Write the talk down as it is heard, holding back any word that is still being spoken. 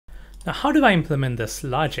Now, how do I implement this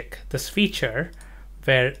logic, this feature,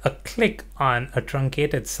 where a click on a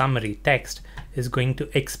truncated summary text is going to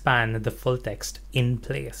expand the full text in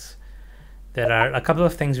place? There are a couple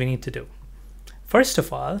of things we need to do. First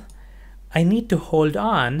of all, I need to hold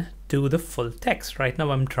on to the full text. Right now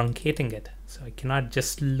I'm truncating it, so I cannot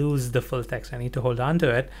just lose the full text. I need to hold on to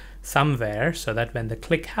it somewhere so that when the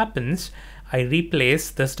click happens, I replace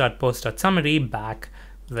this.post.summary back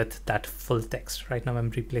with that full text. Right now I'm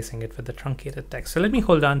replacing it with the truncated text. So let me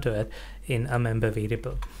hold on to it in a member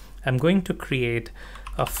variable. I'm going to create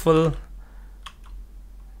a full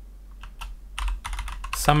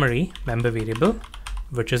summary member variable,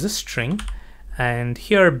 which is a string. And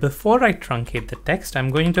here, before I truncate the text, I'm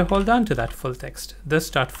going to hold on to that full text.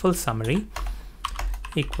 This.fullSummary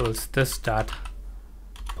equals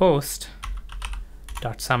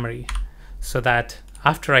this.post.summary, so that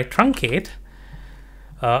after I truncate,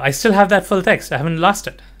 I still have that full text. I haven't lost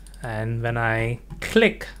it. And when I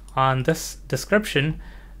click on this description,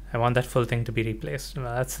 I want that full thing to be replaced.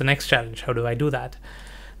 Well, that's the next challenge. How do I do that?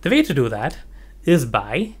 The way to do that is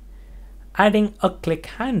by adding a click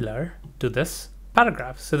handler to this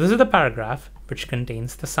paragraph. So this is the paragraph which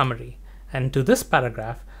contains the summary. And to this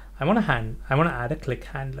paragraph, I want to add a click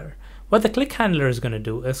handler. What the click handler is going to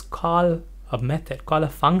do is call a method, call a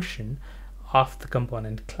function of the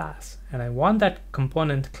component class. And I want that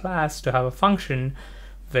component class to have a function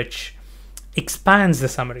which expands the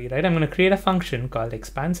summary, right? I'm going to create a function called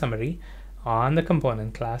expand summary on the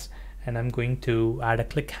component class, and I'm going to add a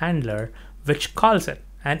click handler which calls it.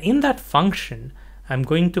 And in that function, I'm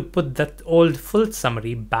going to put that old full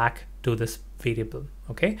summary back to this variable,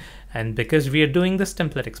 okay? And because we are doing this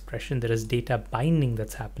template expression, there is data binding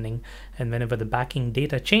that's happening. And whenever the backing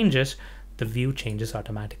data changes, the view changes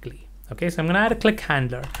automatically. Okay, so I'm going to add a click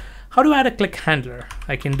handler. How do I add a click handler?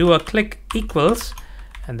 I can do a click equals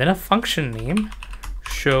and then a function name,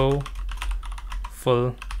 show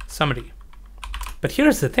full summary. But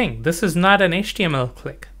here's the thing, this is not an HTML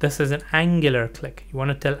click. This is an Angular click. You want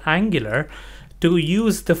to tell Angular to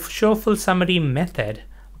use the show full summary method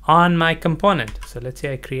on my component. So let's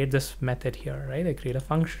say I create this method here, right? I create a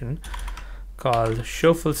function called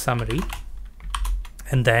show full summary.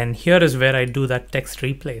 And then here is where I do that text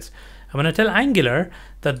replace. I'm going to tell Angular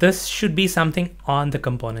that this should be something on the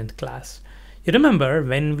component class. You remember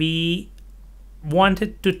when we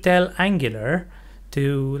wanted to tell Angular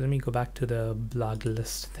to, let me go back to the blog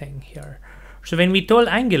list thing here. So when we told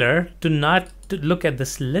Angular to not to look at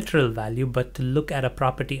this literal value, but to look at a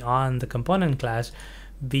property on the component class,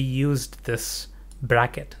 we used this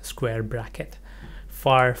bracket, square bracket.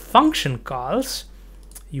 For function calls,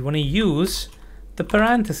 you want to use the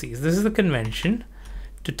parentheses. This is the convention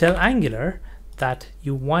to tell Angular that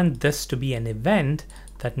you want this to be an event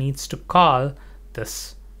that needs to call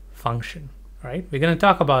this function, right? We're going to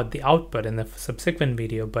talk about the output in the subsequent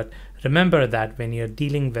video, but remember that when you're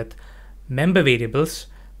dealing with member variables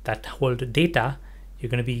that hold data,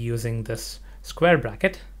 you're going to be using this square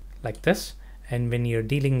bracket like this. And when you're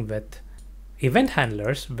dealing with event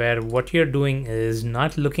handlers, where what you're doing is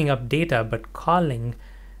not looking up data, but calling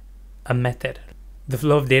a method. The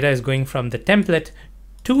flow of data is going from the template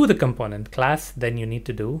to the component class, then you need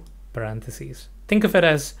to do parentheses. Think of it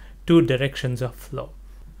as two directions of flow.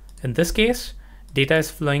 In this case, data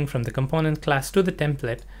is flowing from the component class to the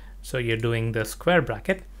template, so you're doing the square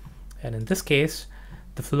bracket. And in this case,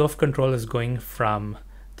 the flow of control is going from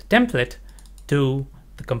the template to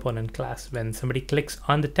the component class. When somebody clicks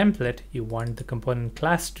on the template, you want the component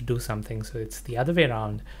class to do something, so it's the other way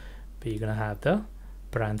around, but you're going to have the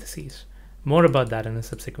parentheses. More about that in a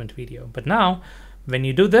subsequent video. But now, when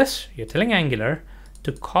you do this, you're telling Angular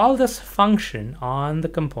to call this function on the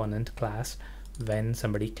component class when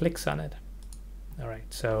somebody clicks on it. All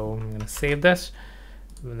right, so I'm going to save this.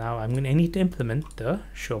 Now I'm going to need to implement the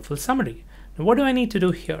show full summary. Now what do I need to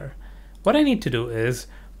do here? What I need to do is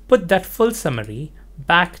put that full summary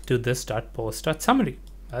back to this .post.summary.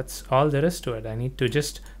 That's all there is to it. I need to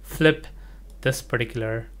just flip this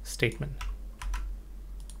particular statement.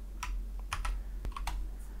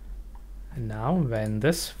 And now when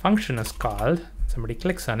this function is called, somebody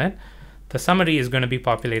clicks on it, the summary is going to be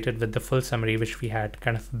populated with the full summary, which we had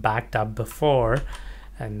kind of backed up before.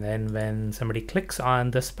 And then when somebody clicks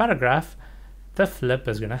on this paragraph, the flip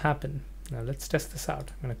is going to happen. Now let's test this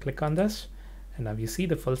out. I'm going to click on this, and now you see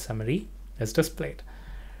the full summary is displayed.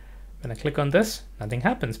 When I click on this, nothing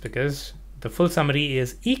happens because the full summary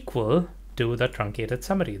is equal to the truncated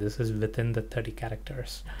summary. This is within the 30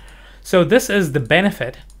 characters. So this is the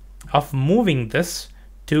benefit of moving this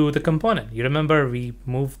to the component. You remember we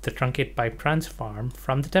moved the truncate pipe transform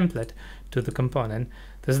from the template to the component.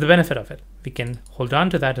 This is the benefit of it. We can hold on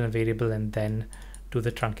to that in a variable and then do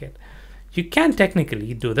the truncate. You can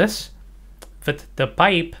technically do this with the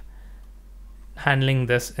pipe handling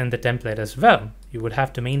this in the template as well. You would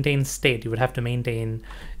have to maintain state. You would have to maintain,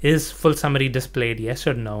 is full summary displayed, yes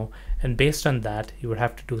or no? And based on that, you would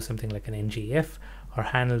have to do something like an ngIf or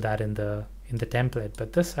handle that in the template.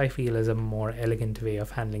 But this, I feel, is a more elegant way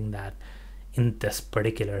of handling that in this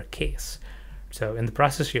particular case. So in the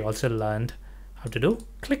process, you also learned how to do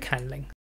click handling.